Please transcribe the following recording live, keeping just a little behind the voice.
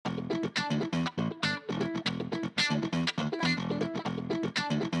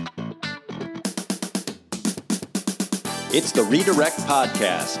It's the Redirect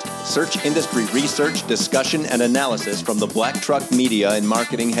Podcast. Search industry research, discussion, and analysis from the Black Truck Media and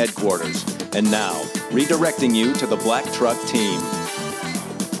Marketing Headquarters. And now, redirecting you to the Black Truck team.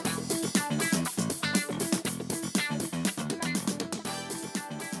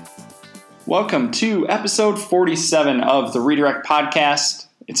 Welcome to episode 47 of the Redirect Podcast.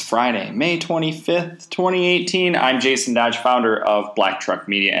 It's Friday, May 25th, 2018. I'm Jason Dodge, founder of Black Truck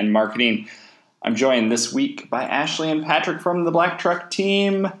Media and Marketing. I'm joined this week by Ashley and Patrick from the Black Truck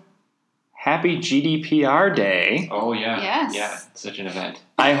team. Happy GDPR Day. Oh, yeah. Yes. Yeah, such an event.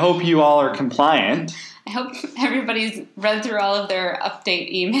 I hope you all are compliant. I hope everybody's read through all of their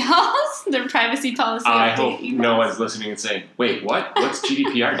update emails, their privacy policy I update hope emails. no one's listening and saying, wait, what? What's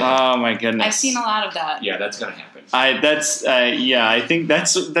GDPR Day? Oh my goodness. I've seen a lot of that. Yeah, that's going to happen. I think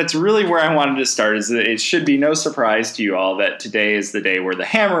that's really where I wanted to start. Is that it should be no surprise to you all that today is the day where the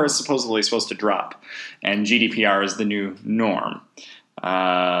hammer is supposedly supposed to drop, and GDPR is the new norm.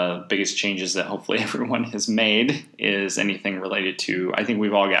 Biggest changes that hopefully everyone has made is anything related to, I think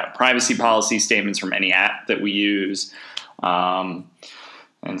we've all got privacy policy statements from any app that we use. And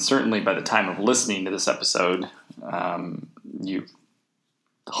certainly by the time of listening to this episode, you've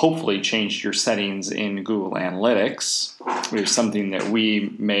hopefully changed your settings in Google Analytics. There's something that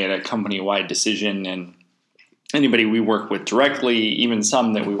we made a company-wide decision, and anybody we work with directly, even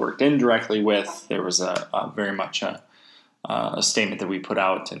some that we worked indirectly with, there was a very much a statement that we put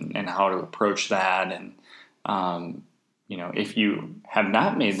out and how to approach that. And, if you have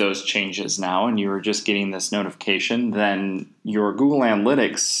not made those changes now and you are just getting this notification, then your Google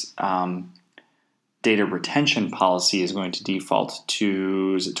Analytics data retention policy is going to default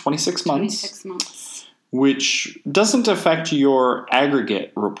to, is it 26 months? 26 months. Which doesn't affect your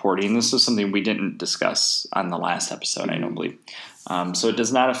aggregate reporting. This is something we didn't discuss on the last episode, I don't believe. So it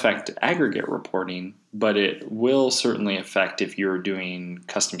does not affect aggregate reporting, but it will certainly affect if you're doing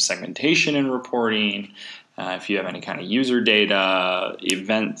custom segmentation and reporting, if you have any kind of user data,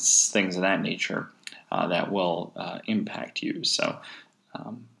 events, things of that nature, that will impact you. So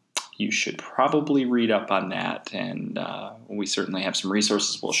you should probably read up on that, and we certainly have some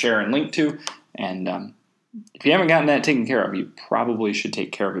resources we'll share and link to. And if you haven't gotten that taken care of, you probably should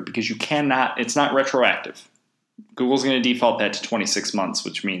take care of it, because it's not retroactive. Google's going to default that to 26 months,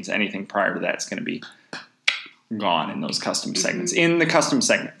 which means anything prior to that is going to be gone in those custom segments. In the custom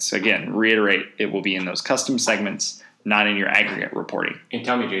segments, again, reiterate, it will be in those custom segments, not in your aggregate reporting. And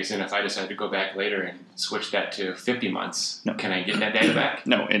tell me, Jason, if I decide to go back later and switch that to 50 months, Can I get that data back?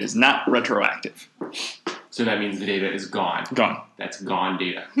 No, it is not retroactive. So that means the data is gone. Gone. That's gone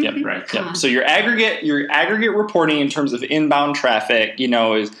data. Yep. Right. Yep. So your aggregate reporting in terms of inbound traffic,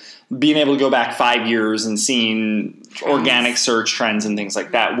 is being able to go back 5 years and seeing organic search trends and things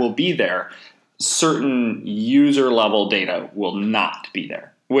like that will be there. Certain user level data will not be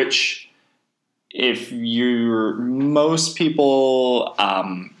there, which most people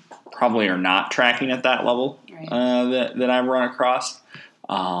probably are not tracking at that level, right, that I've run across,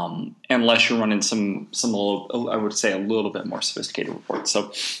 unless you're running some I would say a little bit more sophisticated reports.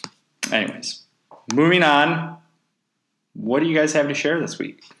 So anyways, moving on, what do you guys have to share this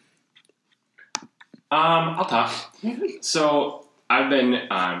week? I'll talk. So I've been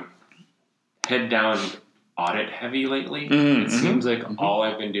head down audit heavy lately. It seems like all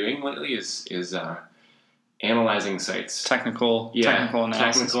I've been doing lately is analyzing sites. Technical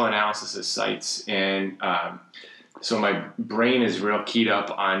analysis of sites. And so my brain is real keyed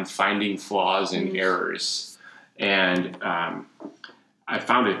up on finding flaws and errors. And I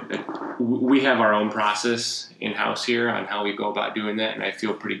found it. We have our own process in-house here on how we go about doing that, and I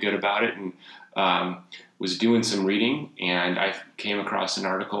feel pretty good about it. And was doing some reading, and I came across an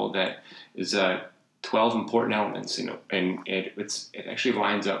article that is 12 important elements, and it actually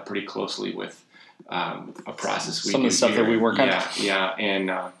lines up pretty closely with a process we do. Some of the stuff here. that we work on. Yeah,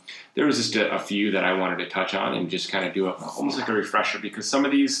 and there was just a few that I wanted to touch on and just kind of do almost like a refresher, because some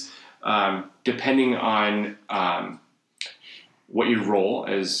of these, depending on what your role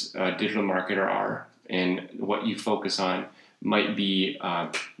as a digital marketer are and what you focus on, might be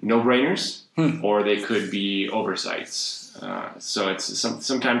no-brainers, or they could be oversights. So it's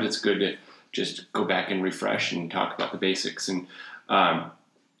sometimes it's good to just go back and refresh and talk about the basics. And the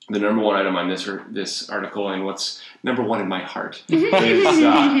number one item on this article, and what's number one in my heart, is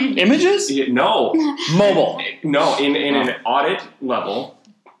images? No, mobile. No, in an audit level,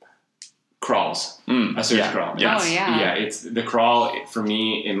 crawls, a search crawl. Yes. Oh yeah. It's the crawl for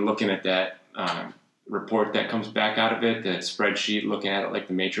me. In looking at that report that comes back out of it, the spreadsheet, looking at it like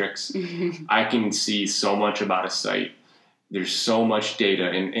the Matrix, I can see so much about a site there's so much data,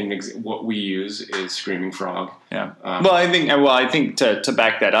 and what we use is Screaming Frog. Yeah. I think to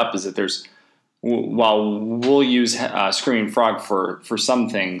back that up is that while we'll use Screaming Frog for some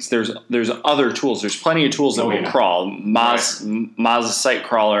things, there's other tools. There's plenty of tools that will crawl. Moz's site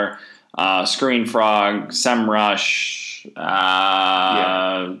crawler, Screaming Frog, SEMrush,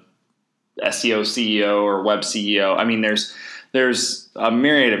 SEO CEO or Web CEO. I mean, there's a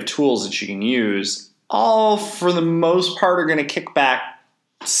myriad of tools that you can use. All, for the most part, are going to kick back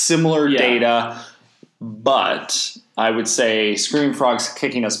similar data, but I would say Screaming Frog's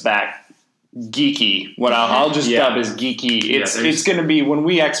kicking us back geeky. What I'll just dub as geeky. It's going to be, when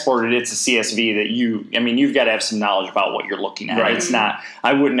we export it, it's a CSV that you've got to have some knowledge about what you're looking at. Right. It's not.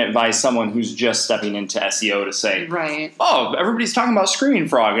 I wouldn't advise someone who's just stepping into SEO to say, "Oh, everybody's talking about Screaming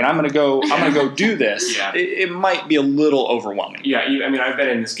Frog, and I'm going to go do this." It might be a little overwhelming. Yeah, I mean, I've been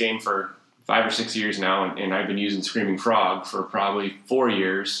in this game for 5 or 6 years now, and I've been using Screaming Frog for probably 4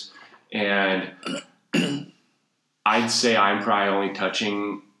 years, and I'd say I'm probably only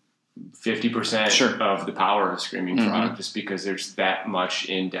touching 50% of the power of Screaming Frog, just because there's that much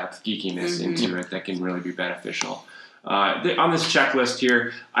in-depth geekiness into it that can really be beneficial. On this checklist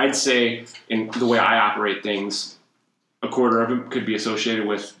here, I'd say, in the way I operate things, a quarter of it could be associated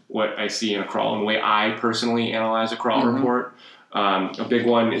with what I see in a crawl and the way I personally analyze a crawl report. A big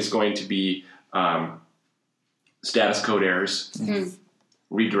one is going to be status code errors,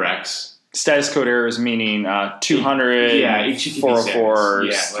 redirects. Status code errors meaning 200, HTTP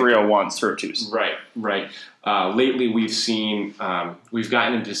 404s, 301s, 302s. Right. Lately, we've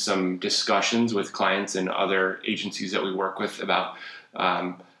gotten into some discussions with clients and other agencies that we work with about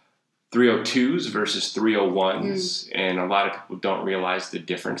 302s versus 301s, and a lot of people don't realize the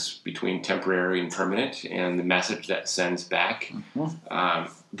difference between temporary and permanent and the message that sends back.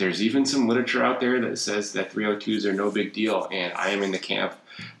 There's even some literature out there that says that 302s are no big deal, and I am in the camp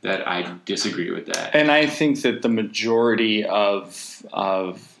that I disagree with that. And I think that the majority of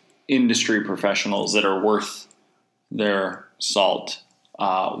industry professionals that are worth their salt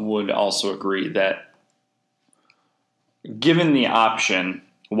would also agree that, given the option,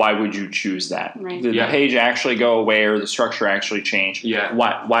 why would you choose that? Right. Did the page actually go away or the structure actually change? Yeah.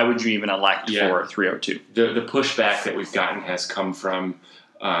 Why would you even elect for 302? The pushback that we've gotten has come from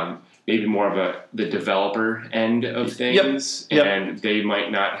maybe more of the developer end of things, and they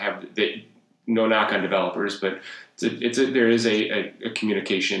might not have no knock on developers, but there is a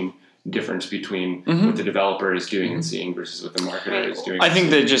communication difference between what the developer is doing and seeing versus what the marketer is doing. I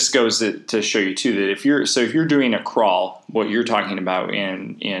think that just goes to show you too that if you're doing a crawl, what you're talking about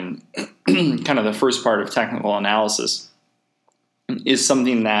in kind of the first part of technical analysis is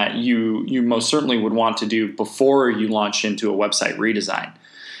something that you most certainly would want to do before you launch into a website redesign,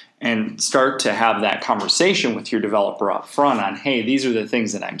 and start to have that conversation with your developer up front on, hey, these are the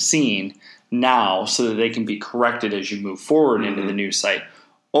things that I'm seeing now, so that they can be corrected as you move forward into the new site,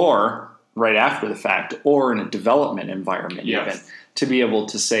 or right after the fact, or in a development environment even, to be able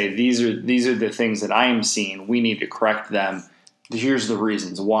to say, these are the things that I am seeing, we need to correct them, here's the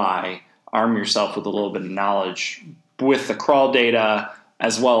reasons why. Arm yourself with a little bit of knowledge with the crawl data,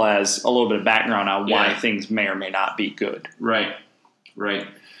 as well as a little bit of background on why things may or may not be good. Right.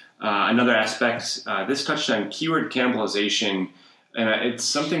 Another aspect, this touched on keyword cannibalization, and it's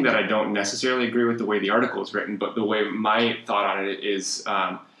something that I don't necessarily agree with the way the article is written, but the way my thought on it is,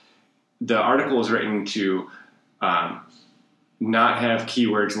 the article is written to not have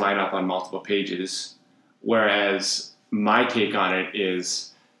keywords line up on multiple pages, whereas my take on it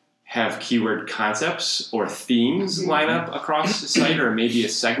is have keyword concepts or themes line up across the site, or maybe a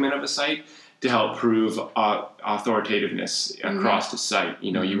segment of a site, to help prove authoritativeness across the site.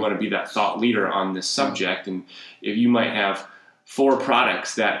 You want to be that thought leader on this subject, and if you might have 4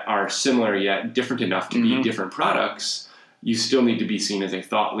 products that are similar yet different enough to be different products, you still need to be seen as a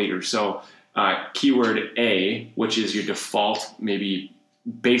thought leader. So keyword A, which is your default maybe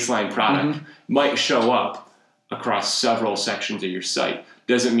baseline product, might show up across several sections of your site.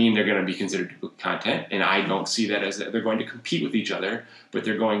 Doesn't mean they're going to be considered duplicate content, and I don't see that as that they're going to compete with each other, but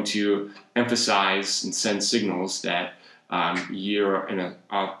they're going to emphasize and send signals that you're an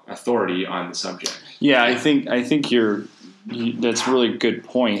authority on the subject. Yeah, I think that's a really good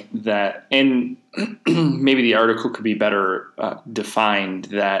point. That, and maybe the article could be better defined,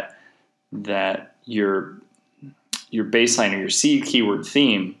 that your baseline or your seed keyword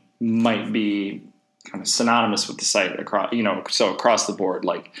theme might be kind of synonymous with the site across, so across the board.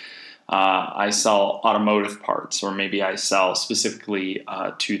 Like I sell automotive parts, or maybe I sell specifically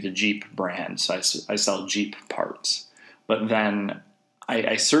to the Jeep brand, so I sell Jeep parts. But then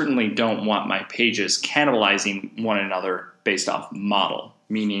I certainly don't want my pages cannibalizing one another based off model,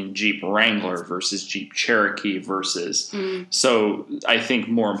 meaning Jeep Wrangler versus Jeep Cherokee versus. So I think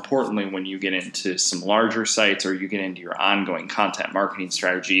more importantly, when you get into some larger sites or you get into your ongoing content marketing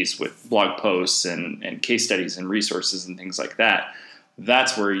strategies with blog posts and case studies and resources and things like that,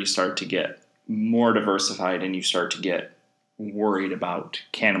 that's where you start to get more diversified and you start to get worried about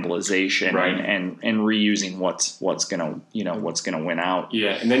cannibalization and reusing what's gonna win out.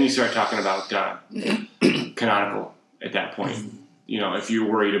 Yeah, and then you start talking about canonical at that point. If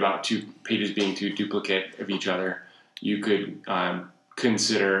you're worried about two pages being too duplicate of each other, you could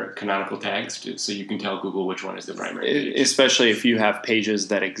consider canonical tags so you can tell Google which one is the primary page. Especially if you have pages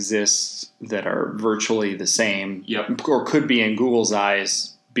that exist that are virtually the same, or could be in Google's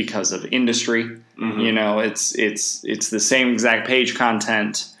eyes because of industry. It's the same exact page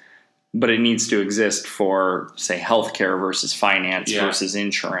content, but it needs to exist for, say, healthcare versus finance versus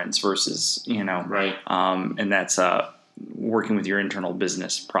insurance versus, and that's working with your internal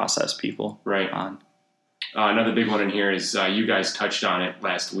business process people. Right. Another big one in here is you guys touched on it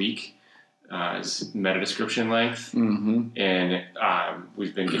last week. Is meta description length, and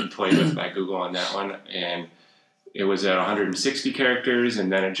we've been getting played with by Google on that one, and it was at 160 characters,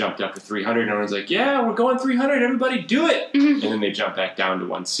 and then it jumped up to 300, and everyone's like, yeah, we're going 300, everybody do it! And then they jump back down to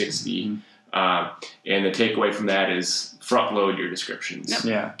 160. And the takeaway from that is front load your descriptions.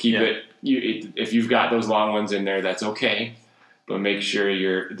 Keep it, if you've got those long ones in there, that's okay, but make sure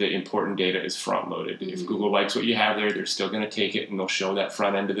the important data is front loaded. If Google likes what you have there, they're still going to take it, and they'll show that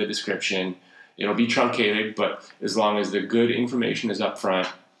front end of the description. It'll be truncated, but as long as the good information is up front,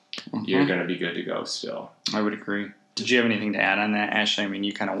 you're going to be good to go still. I would agree. Did you have anything to add on that, Ashley? I mean,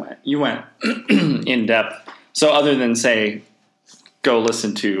 you went in depth. So other than say, go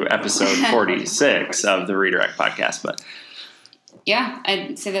listen to episode 46 of the Redirect podcast, but yeah,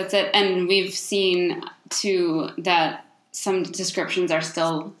 I'd say that's it. And we've seen too that some descriptions are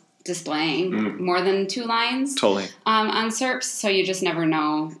still displaying more than 2 lines on SERPs, so you just never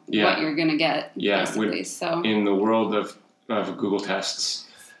know what you're going to get. Basically. So in the world of Google tests,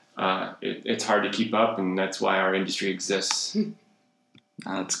 it's hard to keep up, and that's why our industry exists.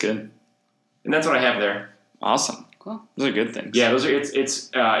 That's good. And that's what I have there. Awesome. Cool. Those are good things. Yeah, those are. It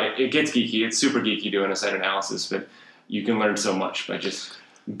gets geeky. It's super geeky doing a site analysis, but you can learn so much by just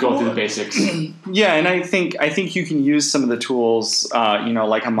go through the basics. Yeah, and I think you can use some of the tools,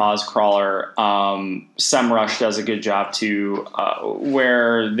 like a Moz crawler. SEMrush does a good job too,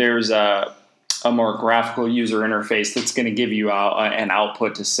 where there's a more graphical user interface that's going to give you an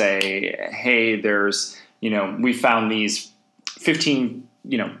output to say, hey, there's, we found these 15,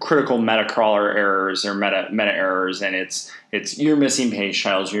 critical meta crawler errors or meta errors, and it's you're missing page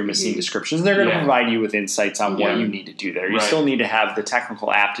titles, you're missing descriptions. They're going to provide you with insights on what you need to do there. You still need to have the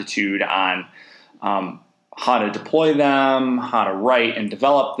technical aptitude on how to deploy them, how to write and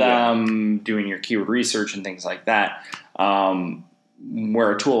develop them, doing your keyword research and things like that.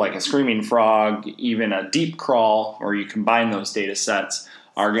 Where a tool like a Screaming Frog, even a Deep Crawl, or you combine those data sets,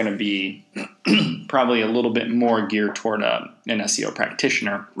 are going to be probably a little bit more geared toward an SEO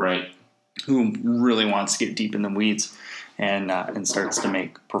practitioner, who really wants to get deep in the weeds and starts to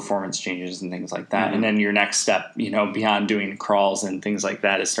make performance changes and things like that. And then your next step, beyond doing crawls and things like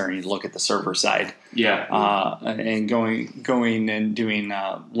that, is starting to look at the server side. And going and doing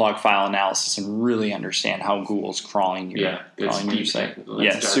log file analysis and really understand how Google's crawling your site.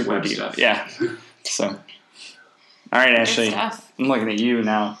 Super deep. Stuff. Yeah. So, all right, Ashley, I'm looking at you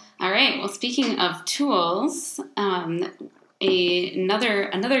now. All right. Well, speaking of tools, another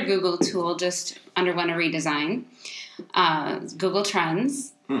Google tool just underwent a redesign. Google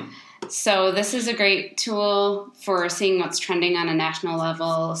Trends. So this is a great tool for seeing what's trending on a national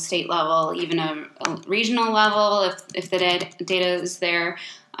level, state level, even a regional level if the data is there,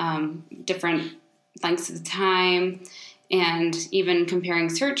 different lengths of time, and even comparing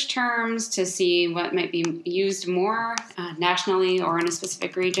search terms to see what might be used more nationally or in a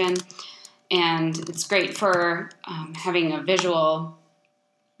specific region. And it's great for having a visual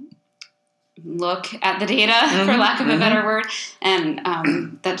look at the data, for lack of a better word. And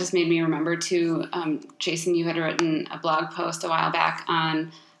that just made me remember too, Jason, you had written a blog post a while back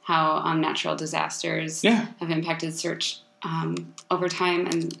on how natural disasters have impacted search over time,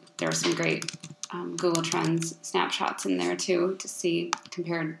 and there were some great Google Trends snapshots in there too to see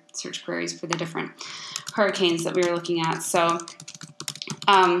compared search queries for the different hurricanes that we were looking at. So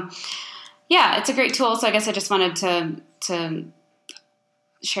it's a great tool. So I guess I just wanted to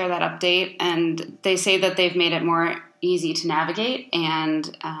share that update, and they say that they've made it more easy to navigate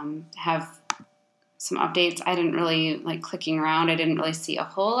and have some updates. I didn't really like clicking around. I didn't really see a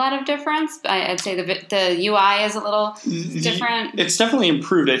whole lot of difference. I'd say the UI is a little different. It's definitely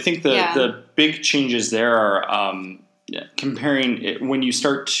improved. I think the big changes there are comparing it, when you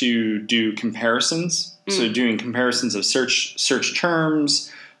start to do comparisons. So doing comparisons of search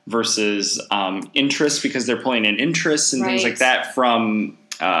terms versus interests, because they're pulling in interests and things like that from.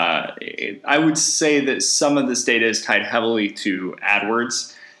 I would say that some of this data is tied heavily to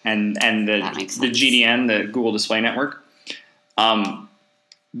AdWords and the GDN, the Google Display Network.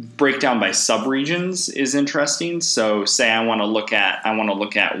 Breakdown by subregions is interesting. So say I want to look at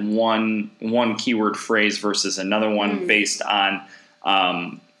one keyword phrase versus another one based on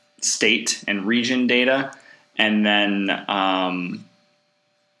state and region data, and then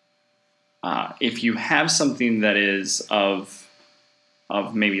if you have something that is of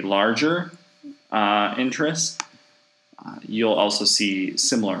maybe larger interest, you'll also see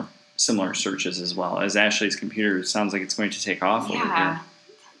similar searches as well. As Ashley's computer sounds like it's going to take off over here.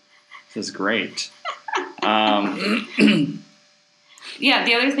 This is great. Yeah,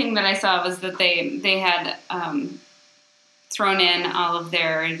 the other thing that I saw was that they had thrown in all of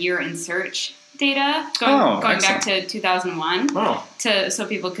their year in search data going back to 2001 so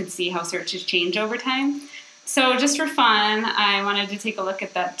people could see how searches change over time. So just for fun, I wanted to take a look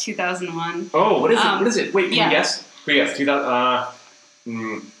at that 2001. Oh, what is it? What is it? Wait, can you guess?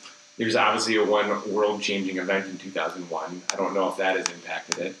 2000. There's obviously a one world-changing event in 2001. I don't know if that has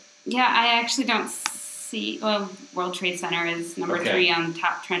impacted it. Yeah, I actually don't see. Well, World Trade Center is number 3 on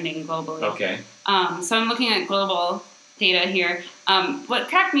top trending globally. Okay. So I'm looking at global data here. What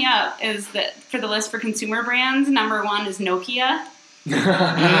cracked me up is that for the list for consumer brands, number 1 is Nokia. So we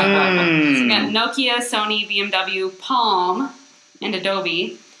got Nokia, Sony, BMW, Palm, and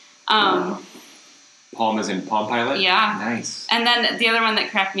Adobe. Palm is in Palm Pilot? Yeah. Nice. And then the other one that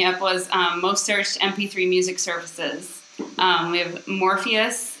cracked me up was most searched MP3 music services. We have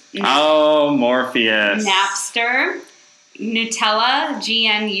Morpheus. Morpheus. Napster. Nutella,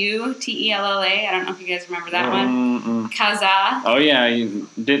 GNUTELLA. I don't know if you guys remember that one. Kazaa. Oh yeah, you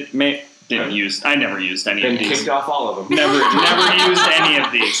didn't use. I never used any of these. Kicked off all of them. Never used any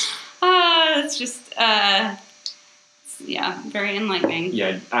of these. It's just very enlightening.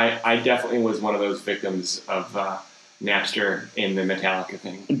 Yeah, I definitely was one of those victims of Napster in the Metallica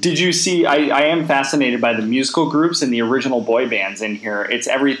thing. Did you see? I am fascinated by the musical groups and the original boy bands in here. It's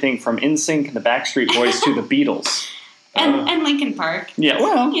everything from NSYNC and the Backstreet Boys to the Beatles. And Linkin Park. Yeah,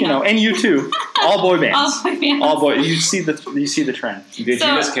 well, you know, and U2. All boy bands. All boy bands. All boy. You see the trend. Did you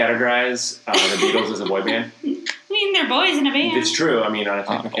just categorize the Beatles as a boy band? I mean, they're boys in a band. It's true. I mean, on a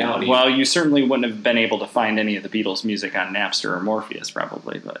technicality. Well, you certainly wouldn't have been able to find any of the Beatles music on Napster or Morpheus,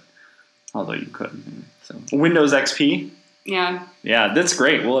 probably, but although you could. So Windows XP. Yeah. Yeah, that's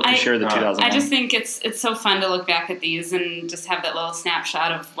great. We'll have to share the 2001. I just think it's so fun to look back at these and just have that little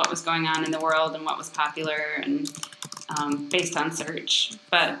snapshot of what was going on in the world and what was popular and based on search.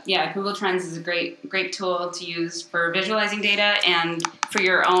 But yeah, Google Trends is a great tool to use for visualizing data and for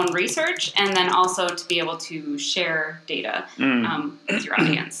your own research, and then also to be able to share data with your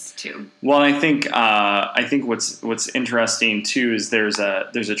audience too. Well, I think what's interesting too is there's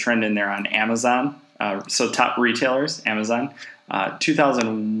a trend in there on Amazon. So top retailers, Amazon.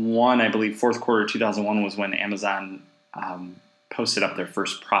 2001, I believe, fourth quarter 2001 was when Amazon posted up their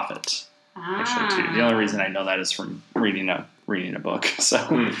first profit. Actually, too. The only reason I know that is from reading a book.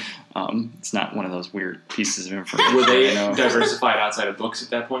 So it's not one of those weird pieces of information. Were they diversified outside of books at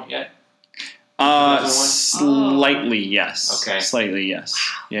that point yet? Slightly, yes. Okay. Slightly, yes.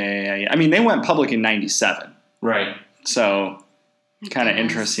 Wow. Yeah. I mean, they went public in 97. Right. So kind of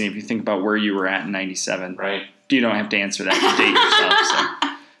interesting if you think about where you were at in 97. Right. You don't have to answer that to date yourself. So.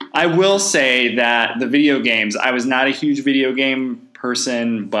 I will say that the video games, I was not a huge video game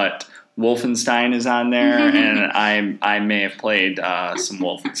person, but Wolfenstein is on there, and I may have played some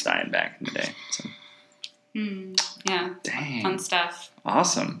Wolfenstein back in the day. So. Yeah. Dang. Fun stuff.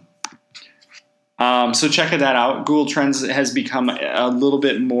 Awesome. So check that out. Google Trends has become a little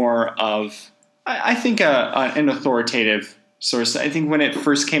bit more of, I think, an authoritative source. I think when it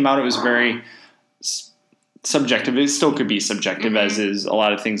first came out, it was very subjective. It still could be subjective, as is a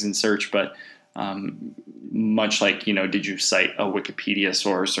lot of things in search, but much like, did you cite a Wikipedia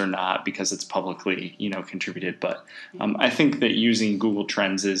source or not because it's publicly, contributed. But I think that using Google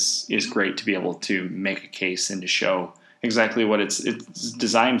Trends is great to be able to make a case and to show exactly what it's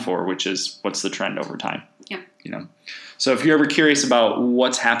designed for, which is what's the trend over time. Yeah. So if you're ever curious about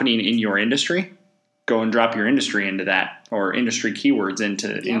what's happening in your industry, go and drop your industry into that, or industry keywords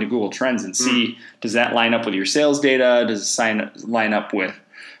into Google Trends and see, does that line up with your sales data? Does it line up with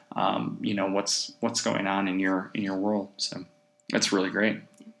what's going on in your world. So that's really great.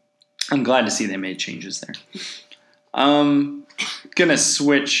 I'm glad to see they made changes there. Gonna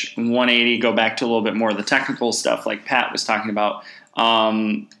switch 180, go back to a little bit more of the technical stuff like Pat was talking about.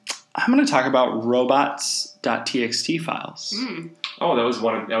 I'm going to talk about robots.txt files. Oh, that was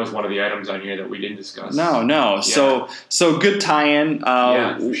one of the items on here that we didn't discuss. No. Yeah. So good tie-in.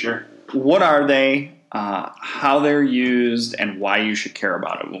 Yeah, for sure. What are they? How they're used, and why you should care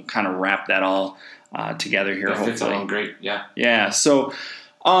about it. We'll kind of wrap that all together here. That fits along great. Yeah. Yeah. So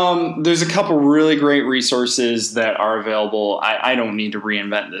there's a couple really great resources that are available. I don't need to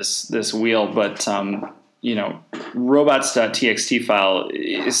reinvent this wheel, but robots.txt file,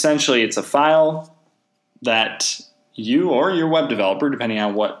 essentially it's a file that you or your web developer, depending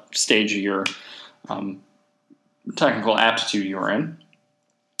on what stage of your technical aptitude you're in.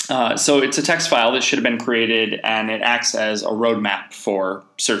 So it's a text file that should have been created, and it acts as a roadmap for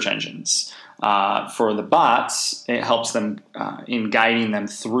search engines. For the bots, it helps them in guiding them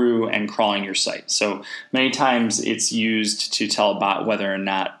through and crawling your site. So many times it's used to tell a bot whether or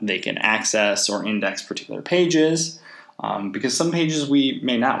not they can access or index particular pages, because some pages we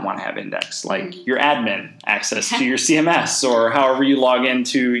may not want to have indexed, like your admin access to your CMS or however you log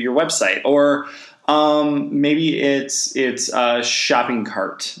into your website, or maybe it's a shopping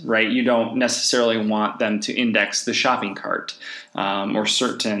cart, right? You don't necessarily want them to index the shopping cart, or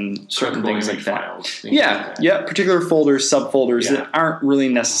certain things like that. Files, Yeah, particular folders, subfolders that aren't really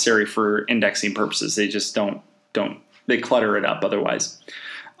necessary for indexing purposes. They just don't they clutter it up otherwise.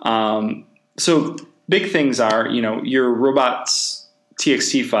 So big things are, your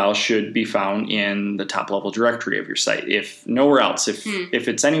robots.txt file should be found in the top level directory of your site. If nowhere else, if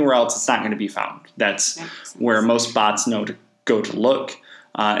it's anywhere else, it's not going to be found. That's where most bots know to go to look.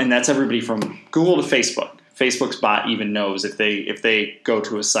 And that's everybody from Google to Facebook. Facebook's bot even knows if they go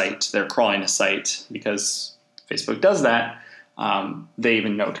to a site, they're crawling a site, because Facebook does that. They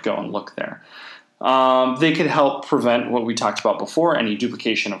even know to go and look there. They could help prevent what we talked about before, any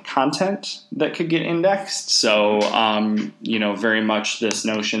duplication of content that could get indexed. So, very much this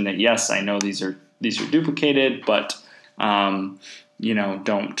notion that, yes, I know these are duplicated, but, don't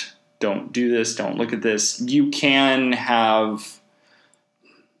do this. Don't look at this. You can have,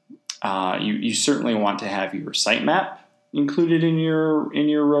 you certainly want to have your sitemap included in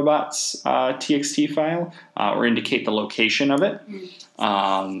your robots txt file, or indicate the location of it.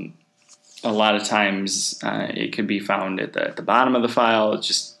 A lot of times it can be found at the bottom of the file. It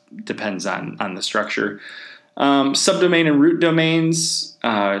just depends on the structure. Subdomain and root domains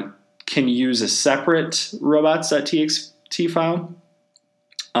can use a separate robots.txt file.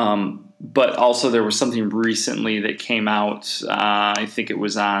 But also there was something recently that came out, I think it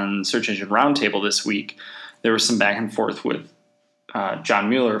was on Search Engine Roundtable this week. There was some back and forth with John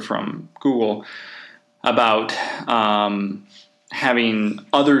Mueller from Google about having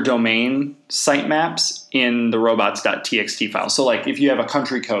other domain sitemaps in the robots.txt file. So like if you have a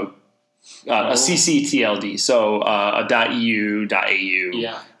country code, a ccTLD, so a .eu, .au.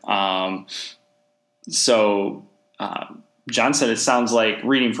 Yeah. John said it sounds like,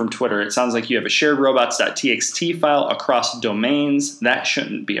 reading from Twitter, it sounds like you have a shared robots.txt file across domains. That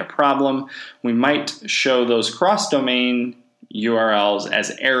shouldn't be a problem. We might show those cross-domain URLs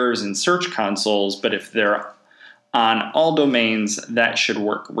as errors in search consoles, but if they're on all domains, that should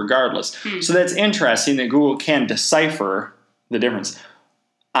work regardless. So that's interesting that Google can decipher the difference.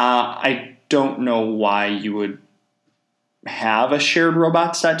 I don't know why you would have a shared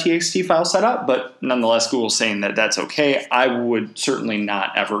robots.txt file set up, but nonetheless, Google's saying that that's okay. I would certainly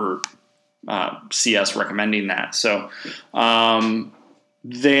not ever see us recommending that. So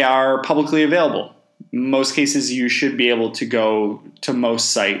they are publicly available. Most cases, you should be able to go to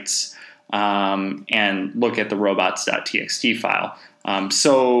most sites and look at the robots.txt file.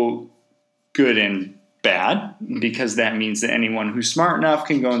 So good and bad, because that means that anyone who's smart enough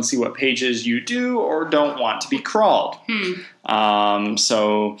can go and see what pages you do or don't want to be crawled.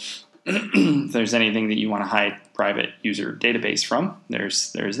 So if there's anything that you want to hide private user database from,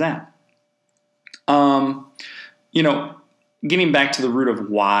 there's that. Getting back to the root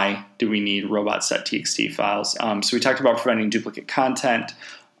of why do we need robots.txt files. So we talked about preventing duplicate content,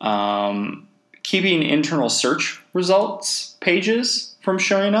 keeping internal search results pages from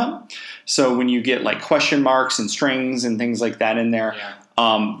showing up. So when you get like question marks and strings and things like that in there,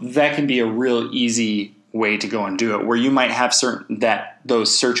 that can be a real easy way to go and do it, where you might have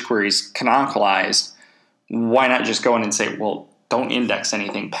those search queries canonicalized. Why not just go in and say, well, don't index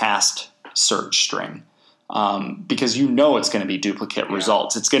anything past search string? Because it's going to be duplicate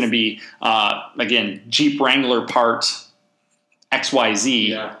results. It's going to be, again, Jeep Wrangler part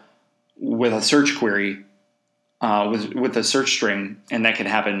XYZ. with a search query, with a search string, and that can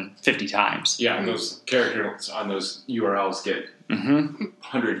happen 50 times. Yeah, and those characters on those URLs get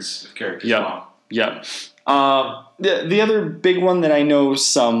hundreds of characters long. Yep. The other big one that I know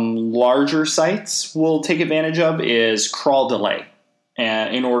some larger sites will take advantage of is crawl delay.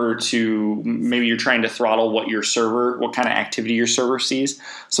 And in order to, maybe you're trying to throttle what kind of activity your server sees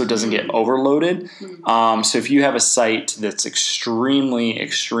so it doesn't get overloaded. So if you have a site that's extremely,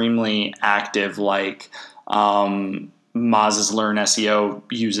 extremely active, like Moz's Learn SEO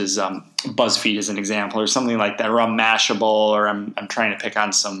uses BuzzFeed as an example, or something like that, or Mashable, or I'm trying to pick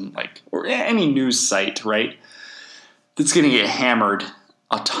on some, or any news site, right? That's going to get hammered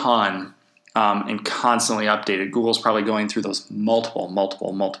a ton and constantly updated. Google's probably going through those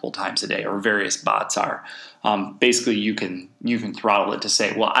multiple times a day, or various bots are. Basically, you can throttle it to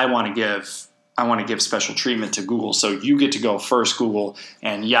say, well, I want to give special treatment to Google, so you get to go first, Google,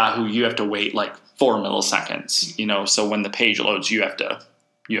 and Yahoo, you have to wait 4 milliseconds. So when the page loads, you have to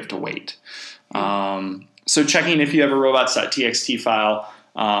wait. So checking if you have a robots.txt file,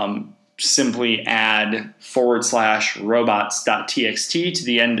 simply add /robots.txt to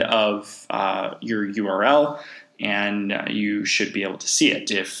the end of your URL, and you should be able to see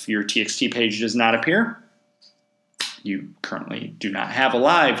it. If your TXT page does not appear, you currently do not have a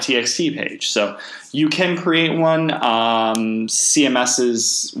live TXT page. So you can create one.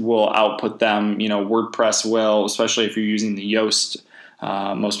 CMSs will output them. WordPress will, especially if you're using the Yoast.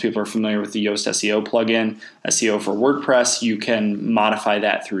 Most people are familiar with the Yoast SEO plugin, SEO for WordPress. You can modify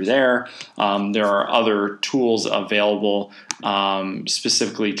that through there. There are other tools available,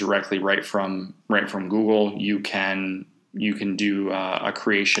 specifically directly right from Google. You can do a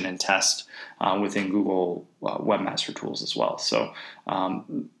creation and test within Google Webmaster Tools as well. So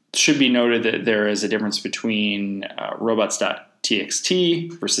should be noted that there is a difference between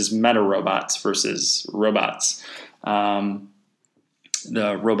robots.txt versus meta robots versus robots. The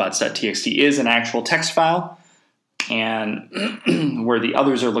robots.txt is an actual text file, and where the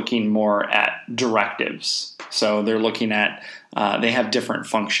others are looking more at directives. So they're looking at, they have different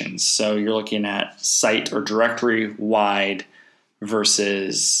functions. So you're looking at site or directory wide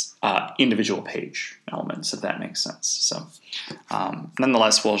versus individual page elements, if that makes sense. So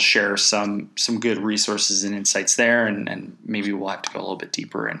nonetheless, we'll share some good resources and insights there, and maybe we'll have to go a little bit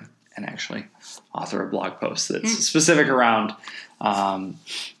deeper and actually author a blog post that's specific around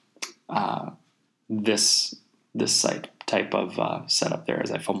this site type of setup there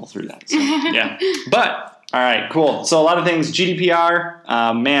as I fumble through that. So, yeah. But, all right, cool. So a lot of things.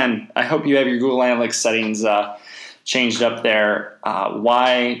 GDPR, man, I hope you have your Google Analytics settings changed up there.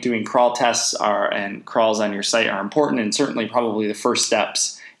 Why doing crawl tests and crawls on your site are important, and certainly probably the first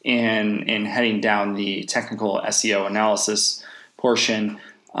steps in heading down the technical SEO analysis portion.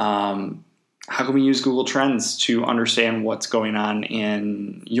 How can we use Google Trends to understand what's going on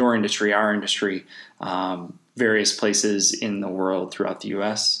in your industry, our industry, various places in the world throughout the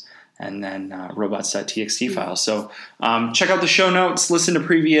U.S., and then robots.txt files. So check out the show notes, listen to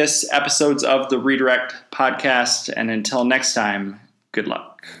previous episodes of the Redirect podcast, and until next time, good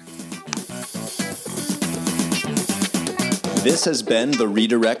luck. This has been the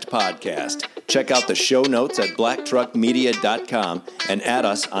Redirect Podcast. Check out the show notes at blacktruckmedia.com and add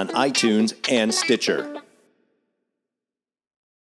us on iTunes and Stitcher.